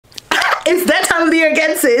It's that time of the year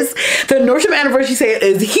again, sis. The Nordstrom anniversary sale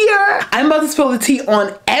is here. I'm about to spill the tea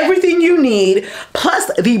on everything you need,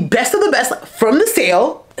 plus the best of the best from the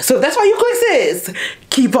sale. So if that's why you click, sis,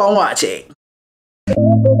 keep on watching.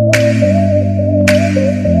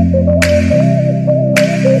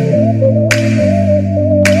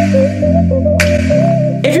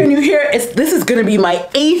 If you're new here, this is gonna be my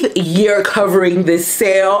 8th year covering this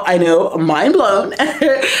sale. I know, mind blown.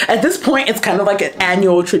 At this point, it's kind of like an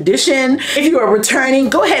annual tradition. If you are returning,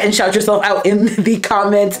 go ahead and shout yourself out in the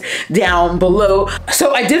comments down below.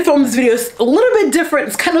 So I did film this video a little bit different.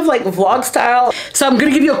 It's kind of like vlog style. So I'm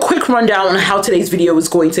gonna give you a quick rundown on how today's video is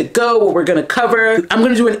going to go, what we're gonna cover. I'm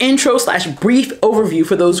gonna do an intro / brief overview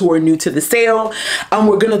for those who are new to the sale.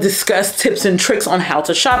 We're gonna discuss tips and tricks on how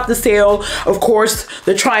to shop the sale. Of course,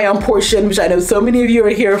 the Tryon portion, which I know so many of you are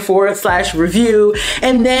here for / review.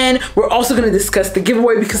 And then we're also going to discuss the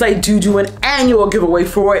giveaway, because I do an annual giveaway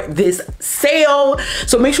for this sale.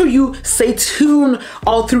 So make sure you stay tuned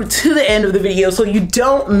all through to the end of the video so you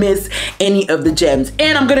don't miss any of the gems.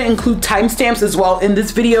 And I'm going to include timestamps as well in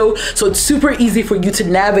this video, so it's super easy for you to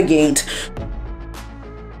navigate.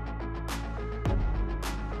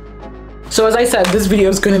 So as I said, this video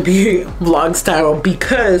is going to be vlog style,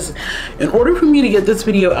 because in order for me to get this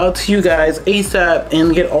video out to you guys ASAP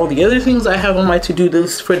and get all the other things I have on my to-do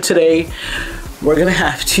list for today, we're going to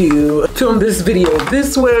have to film this video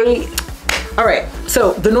this way. All right,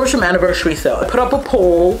 so the Nordstrom anniversary sale. I put up a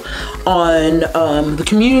poll on the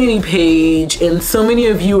community page, and so many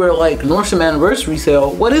of you are like, Nordstrom anniversary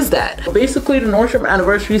sale, what is that? Basically, the Nordstrom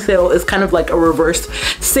anniversary sale is kind of like a reverse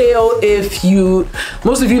sale.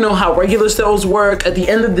 Most of you know how regular sales work. At the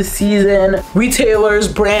end of the season, retailers,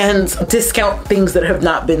 brands discount things that have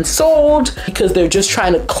not been sold because they're just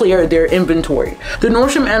trying to clear their inventory. The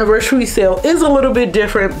Nordstrom anniversary sale is a little bit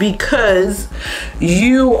different because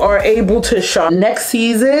you are able to shop next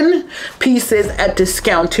season pieces at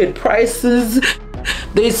discounted prices.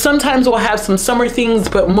 They sometimes will have some summer things,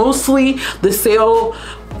 but mostly the sale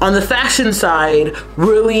on the fashion side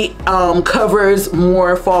really covers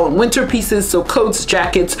more fall and winter pieces. So coats,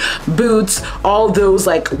 jackets, boots, all those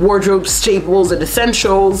like wardrobe staples and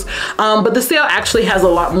essentials. But the sale actually has a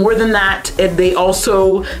lot more than that. And they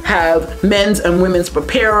also have men's and women's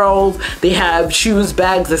apparel. They have shoes,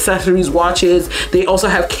 bags, accessories, watches. They also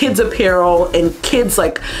have kids apparel and kids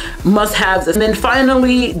like must-haves. And then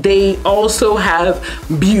finally, they also have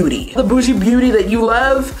beauty. The bougie beauty that you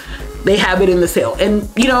love, they have it in the sale. And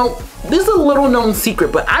you know, this is a little known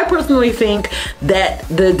secret, but I personally think that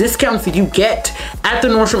the discounts that you get at the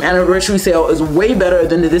Nordstrom anniversary sale is way better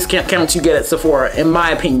than the discounts you get at Sephora, in my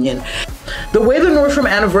opinion. The way the Nordstrom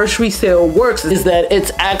anniversary sale works is that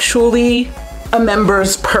it's actually a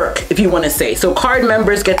member's perk, if you want to say. So card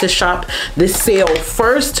members get to shop this sale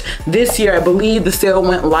first. This year, I believe the sale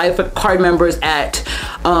went live for card members at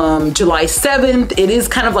July 7th. It is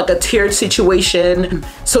kind of like a tiered situation.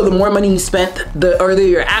 So the more money you spent, the earlier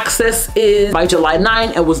your access is. By July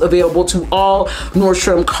 9th, it was available to all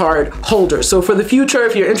Nordstrom card holders. So for the future,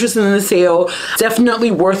 if you're interested in the sale,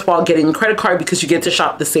 definitely worthwhile getting a credit card because you get to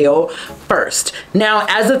shop the sale first. Now,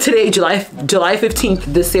 as of today, July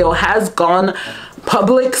 15th, the sale has gone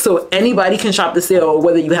public, so anybody can shop the sale,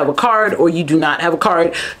 whether you have a card or you do not have a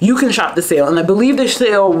card, you can shop the sale. And I believe the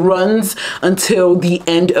sale runs until the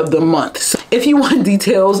end of the month. So if you want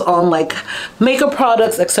details on like makeup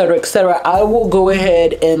products, etc., I will go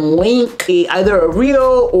ahead and link either a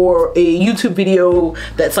reel or a YouTube video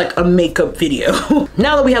that's like a makeup video.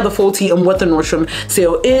 Now that we have the full tea on what the Nordstrom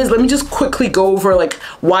sale is, let me just quickly go over like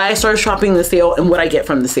why I started shopping the sale and what I get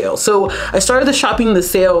from the sale. So I started shopping the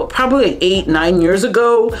sale probably like 8-9 years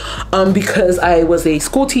ago because I was a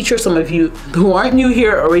school teacher. Some of you who aren't new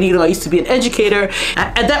here already know I used to be an educator.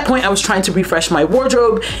 At that point, I was trying to refresh my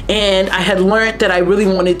wardrobe, and I had learned that I really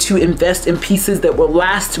wanted to invest in pieces that would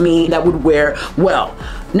last me, that would wear well.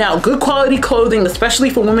 Now, good quality clothing, especially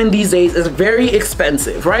for women these days, is very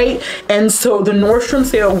expensive, right? And so the Nordstrom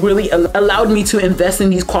sale really allowed me to invest in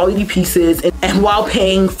these quality pieces and while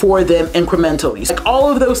paying for them incrementally. Like all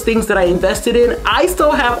of those things that I invested in, I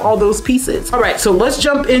still have all those pieces. All right, so let's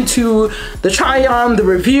jump into the try-on, the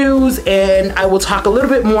reviews, and I will talk a little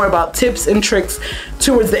bit more about tips and tricks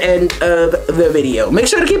towards the end of the video. Make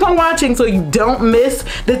sure to keep on watching so you don't miss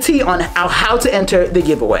the tea on how to enter the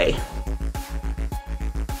giveaway.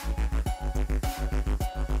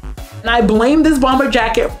 And I blame this bomber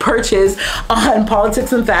jacket purchase on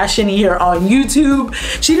Politics and Fashion here on YouTube.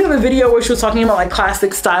 She did a video where she was talking about like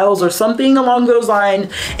classic styles or something along those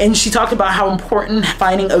lines, and she talked about how important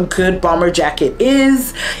finding a good bomber jacket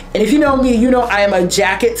is. And if you know me, you know I am a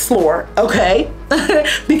jacket slower, okay?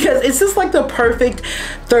 because it's just like the perfect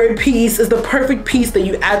third piece. Is the perfect piece that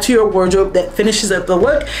you add to your wardrobe that finishes up the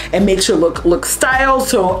look and makes your look styled.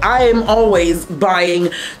 So I am always buying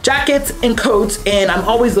jackets and coats, and I'm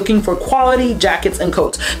always looking for quality jackets and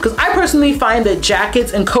coats, because I personally find that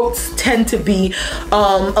jackets and coats tend to be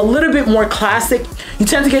a little bit more classic. You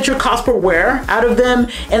tend to get your cost per wear out of them,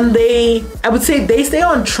 and I would say they stay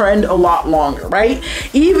on trend a lot longer, right?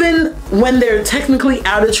 Even when they're technically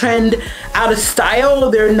out of trend, out of style,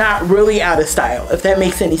 they're not really out of style, if that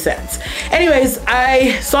makes any sense. Anyways,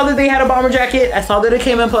 I saw that they had a bomber jacket. I saw that it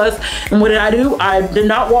came in plus, and what did I do? I did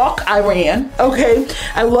not walk, I ran. Okay,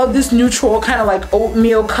 I love this neutral kind of like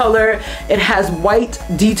oatmeal color. It has white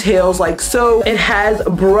details like so. It has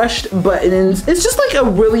brushed buttons. It's just like a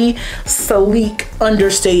really sleek,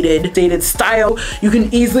 understated style. You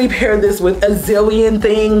can easily pair this with a zillion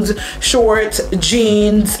things, shorts,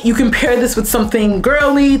 jeans. You can pair this with something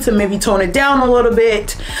girly to maybe tone it down a little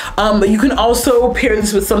bit, but you can also pair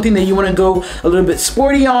this with something that you want to go a little bit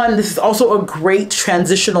sporty on. This is also a great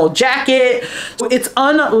transitional jacket. It's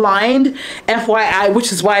unlined, FYI,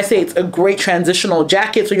 which is why I say it's a great transitional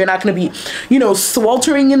jacket. So you're not going to be, you know,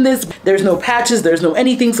 sweltering in this. There's no patches, there's no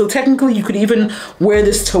anything. So technically you could even wear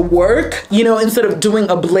this to work, you know, instead of doing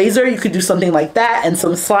a blazer, you could do something like that and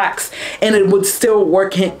some slacks, and it would still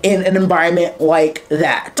work in an environment like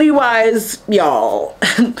that. Wise, y'all,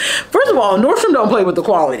 first of all, Nordstrom don't play with the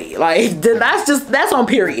quality. Like, that's on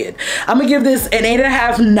period. I'm gonna give this an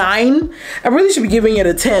 8.5, 9. I really should be giving it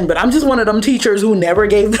a 10, but I'm just one of them teachers who never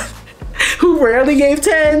gave who rarely gave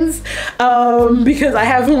 10s, because I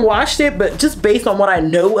haven't watched it, but just based on what I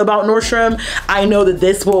know about Nordstrom, I know that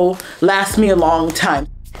this will last me a long time.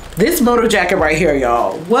 This moto jacket right here,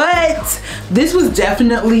 y'all, what? This was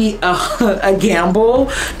definitely a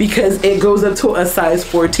gamble, because it goes up to a size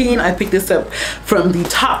 14. I picked this up from the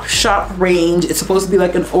Top Shop range. It's supposed to be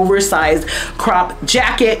like an oversized crop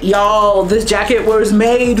jacket, y'all. This jacket was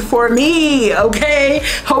made for me, okay?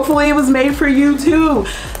 Hopefully it was made for you too.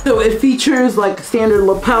 So it features like standard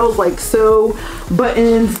lapels like so,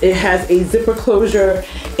 buttons. It has a zipper closure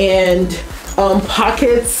and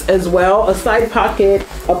pockets as well, a side pocket,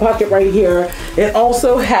 a pocket right here. It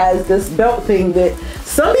also has this belt thing that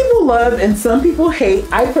some people love and some people hate.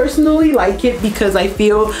 I personally like it because I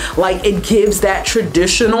feel like it gives that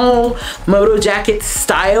traditional moto jacket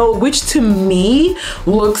style, which to me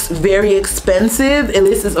looks very expensive. And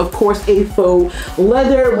this is of course a faux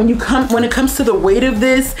leather. When it comes to the weight of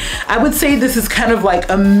this, I would say this is kind of like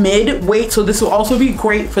a mid weight. So this will also be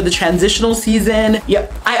great for the transitional season.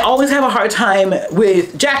 Yep, I always have a hard time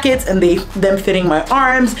with jackets and them fitting my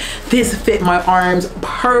arms. This fit my arms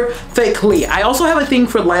perfectly. I also have a thing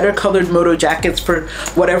for lighter colored moto jackets for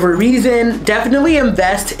whatever reason. Definitely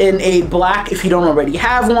invest in a black if you don't already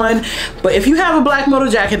have one, but if you have a black moto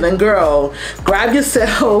jacket, then girl, grab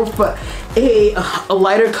yourself a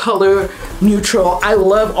lighter color neutral. I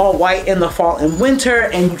love all white in the fall and winter,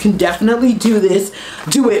 and you can definitely do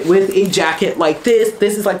it with a jacket like this.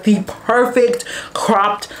 This is like the perfect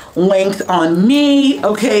cropped length on me,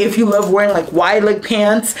 okay? If you love wearing like wide leg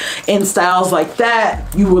pants and styles like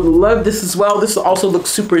that, you would love this as well. This will also look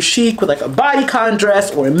super chic with like a bodycon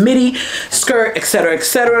dress or a midi skirt, etc.,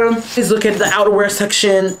 etc. Please look at the outerwear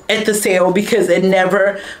section at the sale because it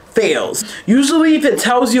never fails. Usually if it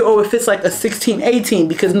tells you, oh, it fits like a 16, 18,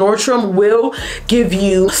 because Nordstrom will give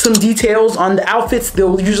you some details on the outfits.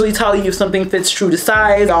 They'll usually tell you if something fits true to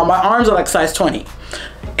size. My arms are like size 20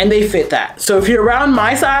 and they fit that. So if you're around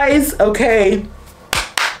my size, okay,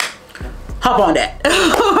 hop on that.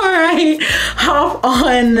 All right, hop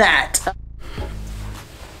on that.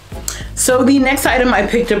 So the next item I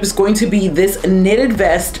picked up is going to be this knitted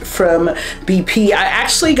vest from BP. I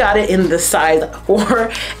actually got it in the size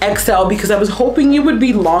 4XL because I was hoping it would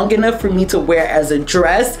be long enough for me to wear as a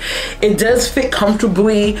dress. It does fit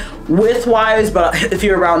comfortably width-wise, but if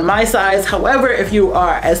you're around my size, however, if you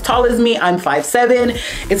are as tall as me, I'm 5'7",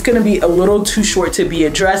 it's gonna be a little too short to be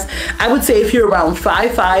a dress. I would say if you're around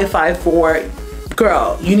 5'5", 5'4",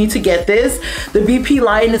 girl, you need to get this. The BP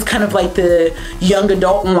line is kind of like the young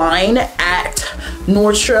adult line at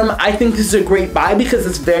Nordstrom. I think this is a great buy because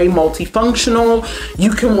it's very multifunctional.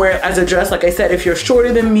 You can wear it as a dress, like I said, if you're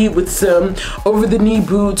shorter than me, with some over the knee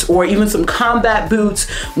boots or even some combat boots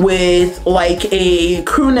with like a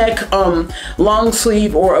crew neck long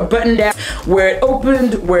sleeve or a button down. Wear it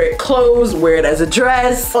opened, wear it closed, wear it as a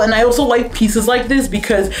dress. And I also like pieces like this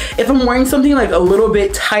because if I'm wearing something like a little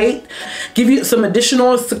bit tight, give you some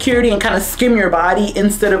additional security and kind of skim your body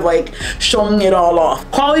instead of like showing it all off.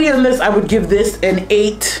 Quality on this, I would give this an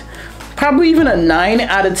 8, probably even a 9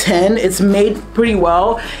 out of 10. It's made pretty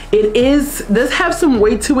well. It does have some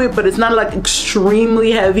weight to it, but it's not like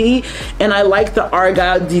extremely heavy, and I like the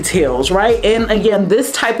argyle details, right? And again,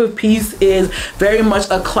 this type of piece is very much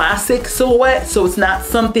a classic silhouette, so it's not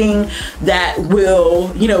something that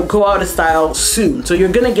will, you know, go out of style soon. So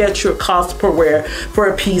you're gonna get your cost per wear for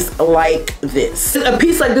a piece like this. A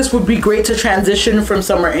piece like this would be great to transition from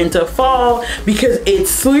summer into fall because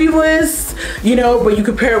it's sleeveless, you know, but you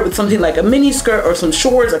could pair it with something like a mini skirt or some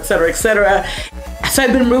shorts, etc., etc. So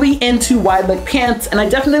I've been really into wide leg pants, and I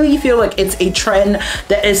definitely feel like it's a trend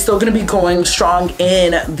that is still gonna be going strong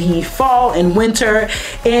in the fall and winter.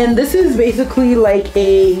 And this is basically like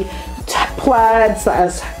a plaid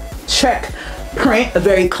size check print, a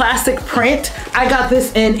very classic print. I got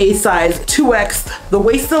this in a size 2X. The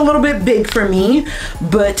waist is a little bit big for me,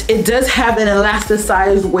 but it does have an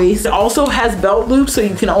elasticized waist. It also has belt loops, so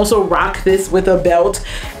you can also rock this with a belt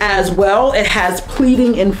as well. It has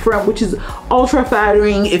pleating in front, which is ultra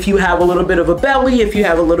flattering if you have a little bit of a belly, if you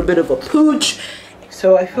have a little bit of a pooch.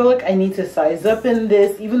 So I feel like I need to size up in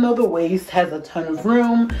this, even though the waist has a ton of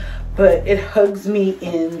room, but it hugs me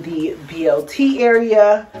in the BLT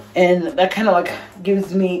area, and that kind of like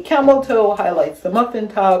gives me camel toe, highlights the muffin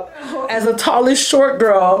top. As a tallish short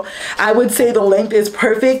girl, I would say the length is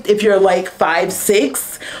perfect. If you're like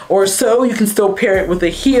 5'6" or so, you can still pair it with a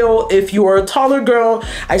heel. If you're a taller girl,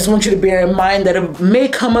 I just want you to bear in mind that it may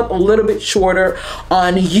come up a little bit shorter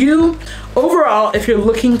on you. Overall, if you're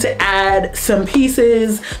looking to add some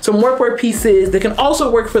pieces, some workwear pieces that can also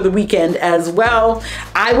work for the weekend as well,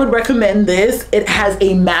 I would recommend this. It has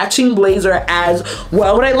a matching blazer as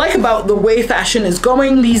well. What I like about the way fashion is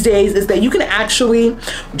going these days is that you can actually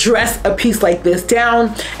dress a piece like this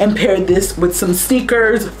down and pair this with some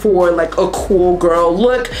sneakers for like a cool girl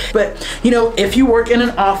look. But you know, if you work in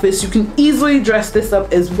an office, you can easily dress this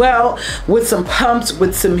up as well with some pumps,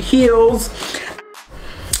 with some heels.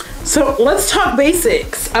 So let's talk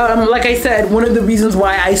basics. Like I said, one of the reasons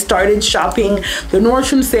why I started shopping the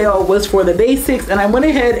Nordstrom sale was for the basics, and I went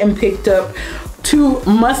ahead and picked up 2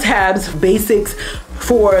 must-haves basics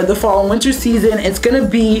for the fall and winter season. It's gonna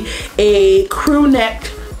be a crew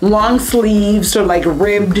neck long sleeve, sort of like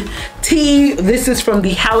ribbed tee. This is from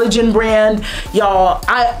the Halogen brand. Y'all,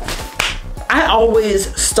 I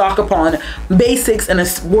always stock upon basics and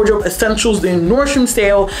wardrobe essentials in Nordstrom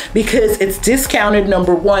sale because it's discounted,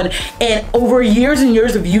 number one. And over years and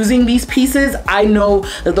years of using these pieces, I know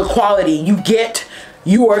that the quality, you get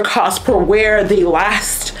your cost per wear, they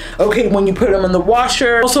last, okay, when you put them in the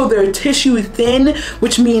washer. Also, they're tissue thin,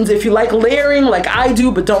 which means if you like layering like I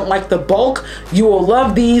do but don't like the bulk, you will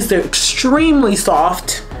love these. They're extremely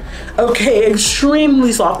soft. Okay,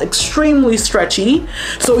 extremely soft, extremely stretchy.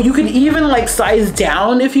 So you can even like size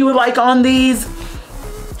down if you would like on these.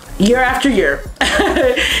 Year after year,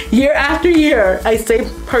 year after year, I stay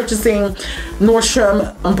purchasing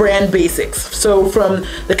Nordstrom brand basics. So from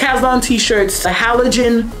the Kazlan t-shirts, the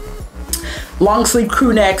Halogen long sleeve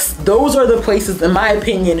crew necks, those are the places, in my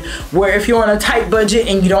opinion, where if you're on a tight budget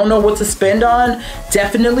and you don't know what to spend on,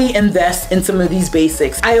 definitely invest in some of these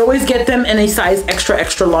basics. I always get them in a size extra,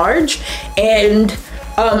 extra large, and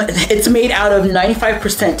it's made out of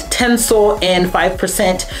 95% Tencel and 5%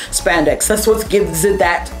 spandex. That's what gives it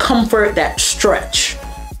that comfort, that stretch.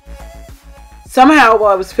 Somehow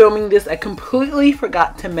while I was filming this, I completely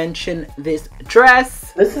forgot to mention this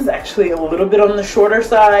dress. This is actually a little bit on the shorter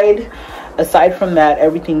side. Aside from that,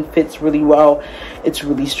 everything fits really well. It's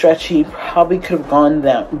really stretchy. Probably could have gone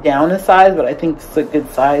down a size, but I think this is a good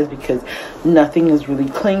size because nothing is really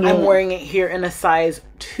clinging. I'm wearing it here in a size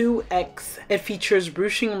 2X. It features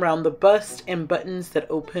ruching around the bust and buttons that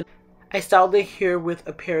open. I styled it here with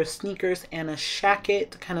a pair of sneakers and a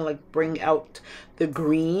shacket to kind of like bring out the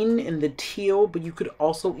green and the teal, but you could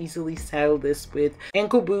also easily style this with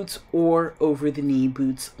ankle boots or over the knee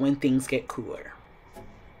boots when things get cooler.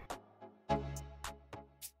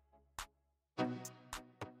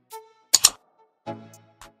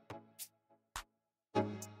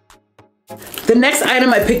 The next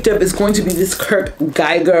item I picked up is going to be this Kurt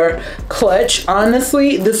Geiger clutch.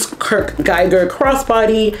 Honestly, this Kurt Geiger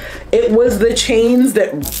crossbody, it was the chains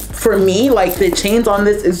that, for me, like the chains on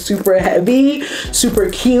this is super heavy, super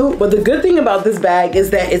cute. But the good thing about this bag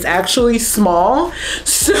is that it's actually small.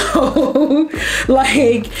 So,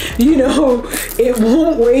 like, you know, it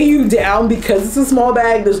won't weigh you down because it's a small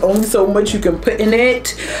bag. There's only so much you can put in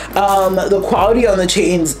it. The quality on the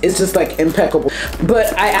chains is just like impeccable.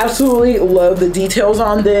 But I absolutely love the details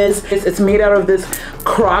on this. It's made out of this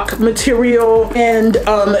croc material, and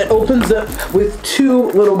it opens up with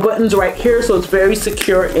 2 little buttons right here, so it's very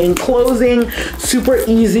secure in closing, super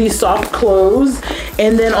easy, soft close.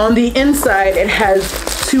 And then on the inside it has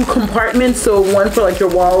 2 compartments, so one for like your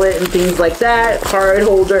wallet and things like that, card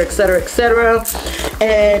holder, etc, etc.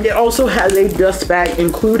 And it also has a dust bag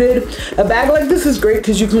included. A bag like this is great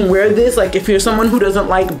because you can wear this, like if you're someone who doesn't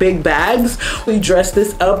like big bags, we dress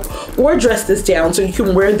this up or dress this down, so you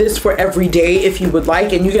can wear this for every day if you would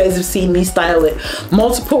like. And you guys have seen me style it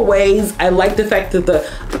multiple ways. I like the fact that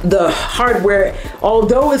the hardware,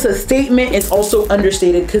 although it's a statement, it's also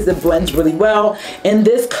understated because it blends really well, and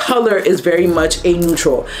this color is very much a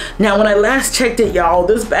neutral. Now when I last checked it, y'all,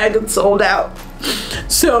 this bag is sold out.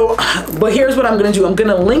 So, but here's what I'm gonna do. I'm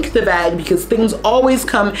gonna link the bag because things always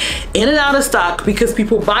come in and out of stock because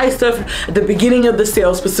people buy stuff at the beginning of the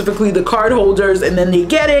sale, specifically the card holders, and then they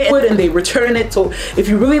get it and they return it. So if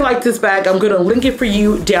you really like this bag, I'm gonna link it for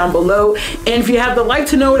you down below. And if you have the Like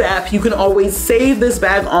to Know It app, you can always save this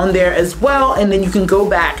bag on there as well, and then you can go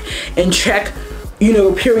back and check, you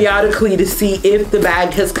know, periodically to see if the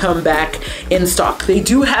bag has come back in stock. They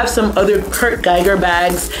do have some other Kurt Geiger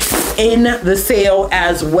bags in the sale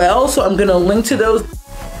as well, so I'm gonna link to those.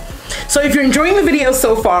 So if you're enjoying the video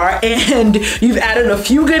so far and you've added a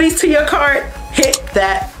few goodies to your cart, hit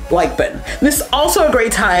that like button. This is also a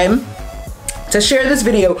great time to share this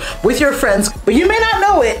video with your friends, but you may not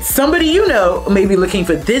know it. Somebody you know may be looking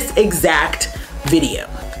for this exact video.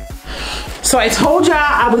 So I told y'all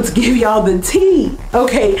I would give y'all the tea,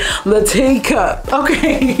 okay? The teacup,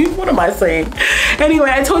 okay? What am I saying? Anyway,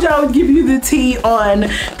 I told y'all I would give you the tea on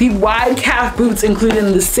the wide calf boots included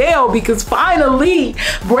in the sale, because finally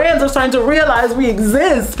brands are starting to realize we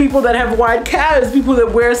exist. People that have wide calves, people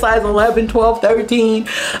that wear size 11, 12, 13.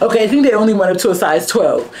 Okay, I think they only went up to a size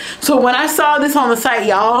 12. So when I saw this on the site,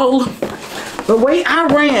 y'all, the way I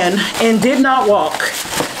ran and did not walk,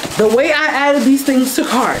 the way I added these things to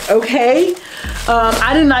cart, okay?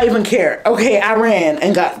 I did not even care. Okay, I ran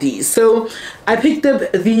and got these. So I picked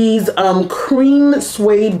up these cream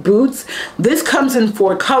suede boots. This comes in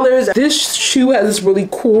 4 colors. This shoe has this really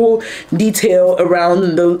cool detail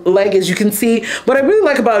around the leg, as you can see. What I really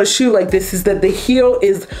like about a shoe like this is that the heel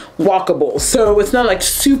is walkable. So it's not like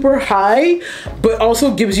super high, but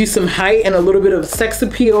also gives you some height and a little bit of sex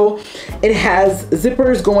appeal. It has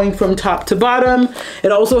zippers going from top to bottom.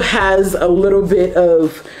 It also has a little bit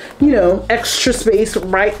of, you know, extra space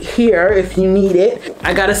right here if you need it.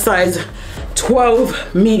 I got a size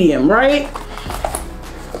 12 medium, right?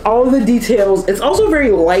 All the details. It's also a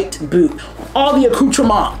very light boot. All the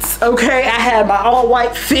accoutrements, okay? I had my all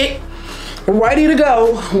white fit ready to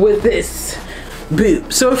go with this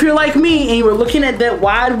boot. So if you're like me and you were looking at that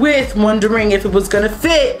wide width, wondering if it was gonna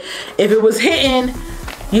fit, if it was hitting,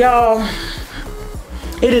 y'all,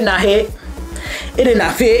 it did not hit. It did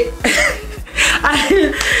not fit.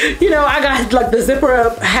 I got like the zipper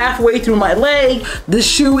up halfway through my leg. The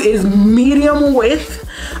shoe is medium width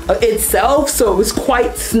itself, so it was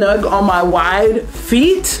quite snug on my wide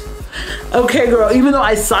feet. Okay, girl, even though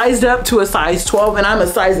I sized up to a size 12 and I'm a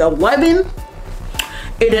size 11,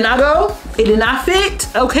 it did not go, it did not fit,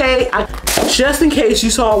 okay? Just in case you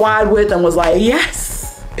saw a wide width and was like,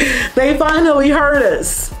 yes, they finally heard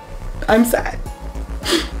us. I'm sad.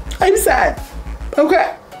 I'm sad,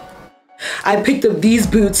 okay? I picked up these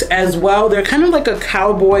boots as well. They're kind of like a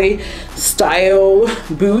cowboy style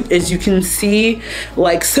boot, as you can see,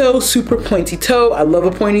 like so, super pointy toe. I love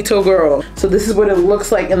a pointy toe girl. So this is what it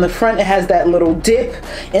looks like in the front. It has that little dip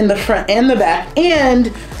in the front and the back,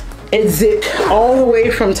 and it zipped all the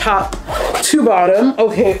way from top to bottom.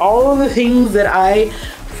 Okay, all of the things that I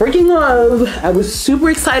freaking love. I was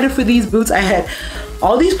super excited for these boots. I had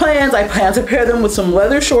all these plans. I plan to pair them with some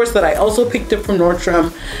leather shorts that I also picked up from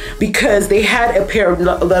Nordstrom, because they had a pair of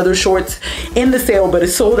leather shorts in the sale, but it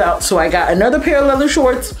sold out. So I got another pair of leather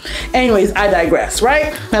shorts. Anyways, I digress,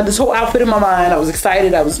 right? Now this whole outfit in my mind, I was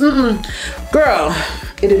excited. I was, girl,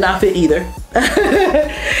 it did not fit either.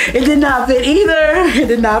 It did not fit either. It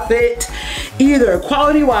did not fit either.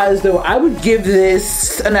 Quality wise though, I would give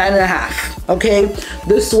this a 9.5. Okay,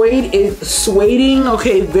 the suede is sueding,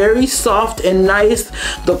 okay, very soft and nice.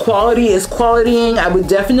 The quality is qualitying. I would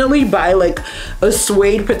definitely buy like a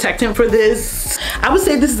suede protectant for this. I would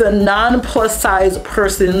say this is a non-plus size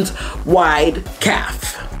person's wide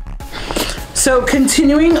calf. So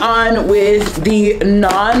continuing on with the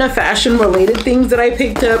non-fashion related things that I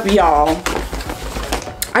picked up, y'all,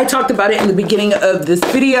 I talked about it in the beginning of this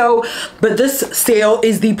video, but this sale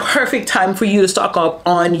is the perfect time for you to stock up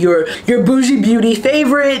on your bougie beauty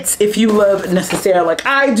favorites. If you love Necessaire like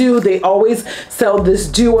I do, they always sell this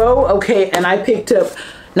duo, okay? And I picked up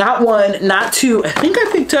not one, not two, I think I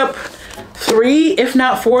picked up 3, if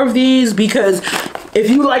not 4 of these, because if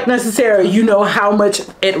you like Necessaire, you know how much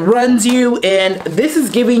it runs you, and this is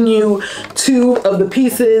giving you 2 of the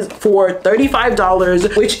pieces for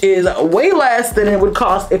 $35, which is way less than it would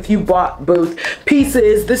cost if you bought both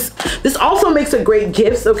pieces. This also makes a great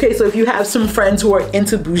gift, okay? So if you have some friends who are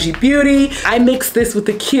into bougie beauty, I mix this with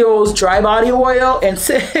the Kiehl's dry body oil, and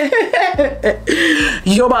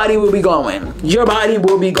your body will be going. Your body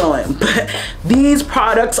will be going. But these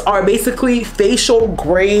products are basically facial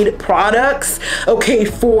grade products, okay,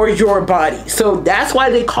 for your body. So that's why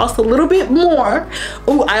they cost a little bit more.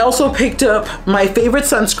 Oh, I also picked up my favorite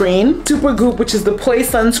sunscreen, Supergoop, which is the Play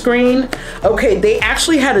sunscreen. Okay, they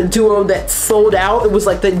actually had a duo that sold out. It was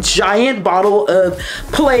like the giant bottle of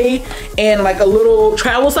Play and like a little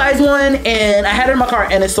travel size one, and I had it in my car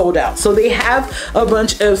and it sold out. So they have a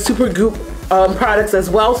bunch of Supergoop products as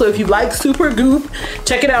well. So if you like Supergoop,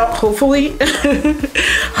 check it out. Hopefully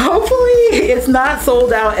hopefully it's not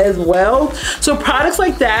sold out as well. So products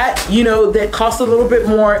like that, you know, that cost a little bit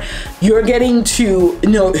more, you're getting to, you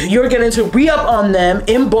know, you're getting to re-up on them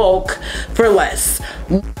in bulk for less.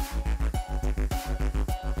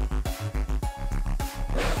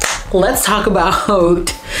 Let's talk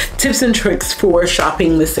about tips and tricks for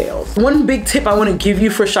shopping the sales. One big tip I want to give you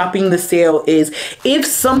for shopping the sale is if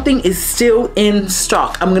something is still in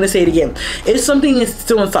stock, I'm going to say it again. If something is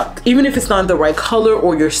still in stock, even if it's not the right color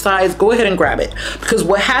or your size, go ahead and grab it. Because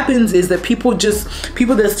what happens is that people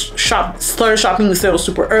that start shopping the sale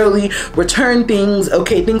super early, return things,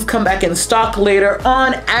 okay, things come back in stock later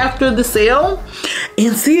on after the sale.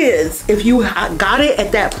 And see, if you got it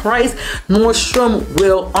at that price, Nordstrom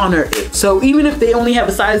will honor it. So even if they only have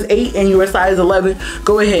a size 8 and you're a size 11,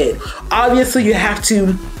 go ahead. Obviously you have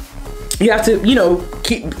to, you know,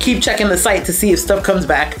 keep checking the site to see if stuff comes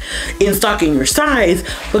back in stock in your size,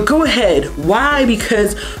 but go ahead. Why?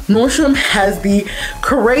 Because Nordstrom has the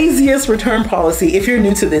craziest return policy. If you're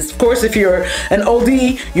new to this, of course, if you're an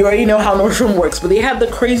oldie, you already know how Nordstrom works, but they have the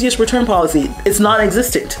craziest return policy. It's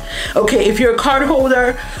non-existent. Okay, if you're a card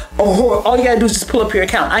holder, or all you gotta do is just pull up your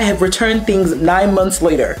account. I have returned things 9 months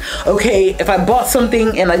later. Okay, if I bought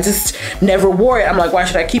something and I just never wore it, I'm like, why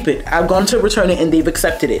should I keep it? I've gone to return it and they've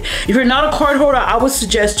accepted it. If you're not a card holder, I would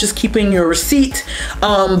suggest just keeping your receipt,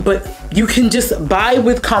 but you can just buy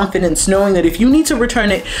with confidence, knowing that if you need to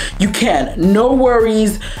return it, you can. No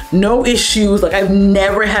worries, no issues. Like, I've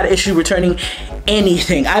never had an issue returning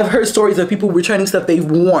anything. I've heard stories of people returning stuff they've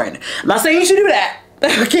worn. I'm not saying you should do that,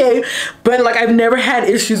 okay, but like, I've never had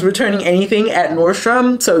issues returning anything at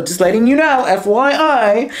Nordstrom, so just letting you know,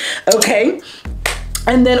 FYI, okay.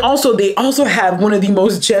 And then also, they also have one of the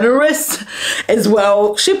most generous as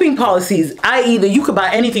well shipping policies, i.e. that you could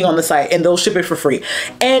buy anything on the site and they'll ship it for free.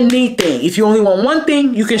 Anything. If you only want one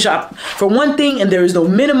thing, you can shop for one thing and there is no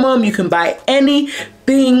minimum. You can buy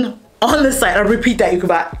anything on the site. I repeat that, you can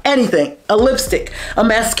buy anything. A lipstick, a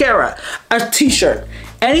mascara, a t-shirt,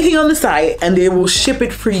 anything on the site, and they will ship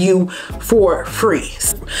it for you for free.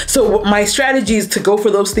 So my strategy is to go for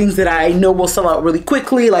those things that I know will sell out really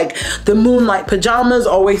quickly, like the Moonlight pajamas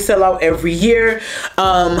always sell out every year.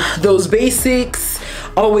 Those basics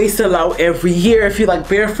always sell out every year. If you like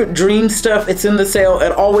Barefoot Dream stuff, it's in the sale.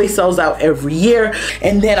 It always sells out every year.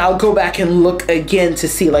 And then I'll go back and look again to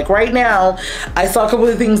see, like right now, I saw a couple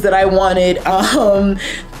of things that I wanted.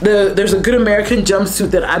 There's a Good American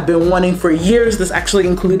jumpsuit that I've been wanting for years that's actually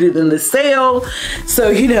included in the sale. So,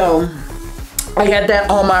 you know, I had that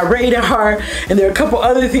on my radar, and there are a couple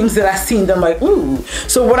other things that I've seen that I'm like, ooh.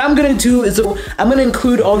 So what I'm gonna do is I'm gonna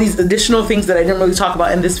include all these additional things that I didn't really talk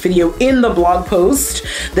about in this video in the blog post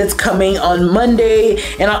that's coming on Monday.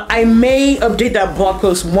 And I may update that blog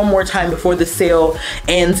post one more time before the sale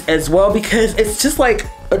ends as well, because it's just like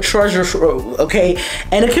a treasure trove, okay?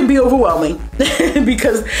 And it can be overwhelming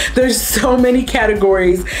because there's so many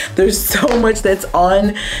categories, there's so much that's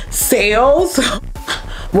on sale. So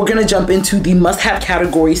we're gonna jump into the must-have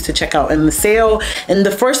categories to check out in the sale. And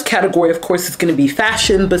the first category, of course, is gonna be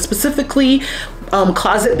fashion, but specifically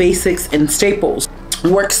closet basics and staples.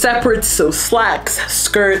 Work separates, so slacks,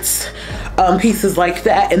 skirts, pieces like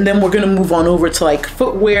that. And then we're gonna move on over to like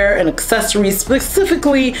footwear and accessories,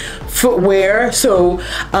 specifically footwear. So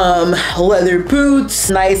leather boots,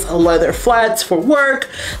 nice leather flats for work.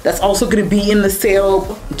 That's also gonna be in the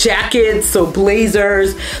sale. Jackets, so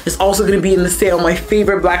blazers, that's also gonna be in the sale. My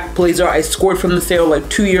favorite black blazer I scored from the sale like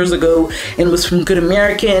 2 years ago and was from Good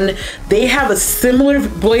American. They have a similar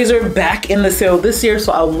blazer back in the sale this year,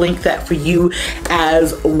 so I'll link that for you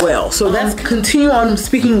as well. So let's continue on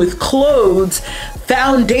speaking with clothes.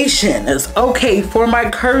 Foundation is okay for my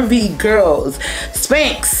curvy girls.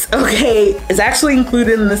 Spanx, okay, is actually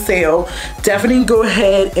included in the sale. Definitely go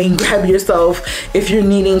ahead and grab yourself if you're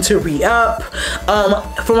needing to re-up.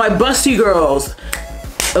 For my busty girls,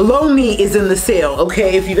 Elomi is in the sale,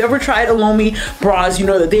 okay? If you've ever tried Elomi bras, you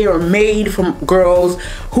know that they are made from girls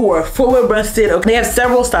who are fuller breasted. Okay, they have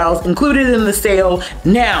several styles included in the sale.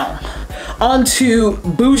 Now, onto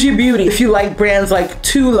bougie beauty. If you like brands like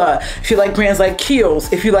Tula, if you like brands like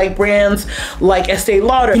Kiehl's, if you like brands like Estee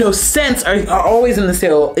Lauder, you know, scents are always in the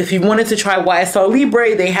sale. If you wanted to try YSL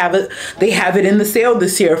Libre, they have it in the sale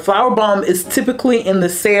this year. Flower Bomb is typically in the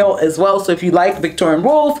sale as well. So if you like Victor &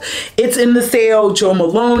 Rolf, it's in the sale. Jo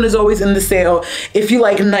Malone is always in the sale. If you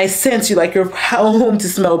like nice scents, you like your home to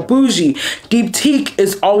smell bougie, Deep Teak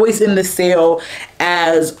is always in the sale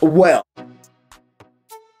as well.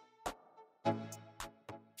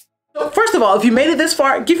 First of all, if you made it this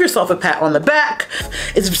far, give yourself a pat on the back.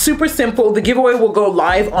 It's super simple. The giveaway will go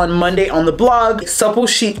live on Monday on the blog,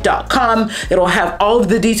 supplechic.com. It'll have all of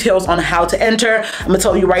the details on how to enter. I'm gonna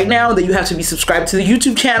tell you right now that you have to be subscribed to the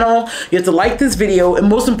YouTube channel. You have to like this video, and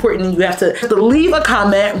most importantly, you have to leave a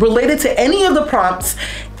comment related to any of the prompts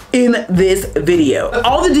in this video.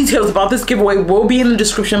 All the details about this giveaway will be in the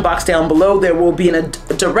description box down below. There will be a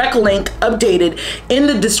direct link updated in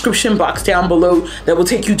the description box down below that will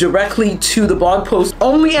take you directly to the blog post.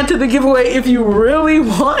 Only enter the giveaway if you really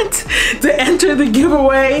want to enter the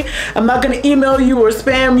giveaway. I'm not gonna email you or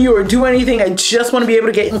spam you or do anything. I just wanna be able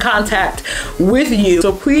to get in contact with you.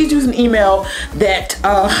 So please use an email that,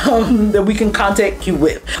 that we can contact you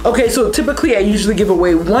with. Okay, so typically I usually give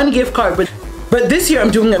away one gift card, but this year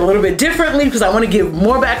I'm doing it a little bit differently because I want to give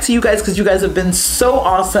more back to you guys because you guys have been so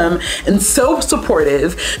awesome and so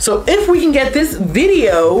supportive. So if we can get this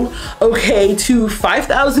video, okay, to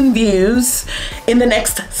 5,000 views in the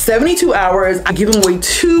next 72 hours, I'm giving away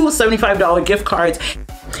 2 $75 gift cards.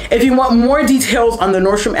 If you want more details on the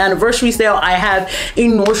Nordstrom anniversary sale, I have a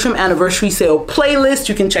Nordstrom anniversary sale playlist.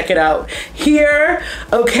 You can check it out here,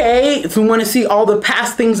 okay? If you want to see all the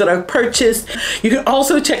past things that I've purchased, you can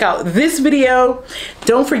also check out this video.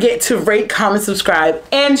 Don't forget to rate, comment, subscribe,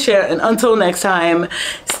 and share. And until next time,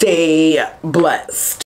 stay blessed.